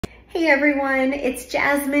Hey everyone, it's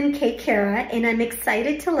Jasmine K. Kara, and I'm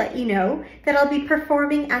excited to let you know that I'll be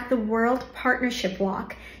performing at the World Partnership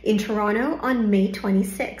Walk in Toronto on May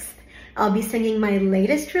 26th. I'll be singing my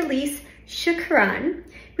latest release, Shukran,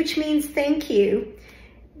 which means thank you.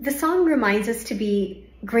 The song reminds us to be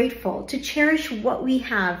grateful, to cherish what we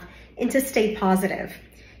have, and to stay positive.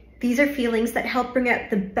 These are feelings that help bring out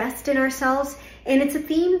the best in ourselves, and it's a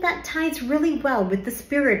theme that ties really well with the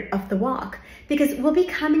spirit of the walk, because we'll be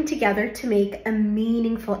coming together to make a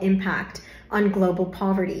meaningful impact on global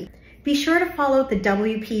poverty. Be sure to follow the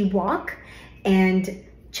WP Walk and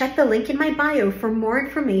check the link in my bio for more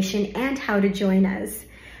information and how to join us.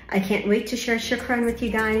 I can't wait to share Shukran with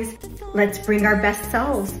you guys. Let's bring our best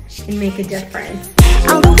selves and make a difference.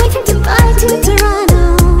 I'll be waiting to fly to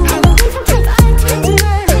Toronto.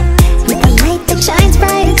 With the light that shines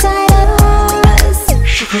bright inside of us.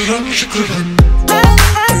 Shukran, shukran.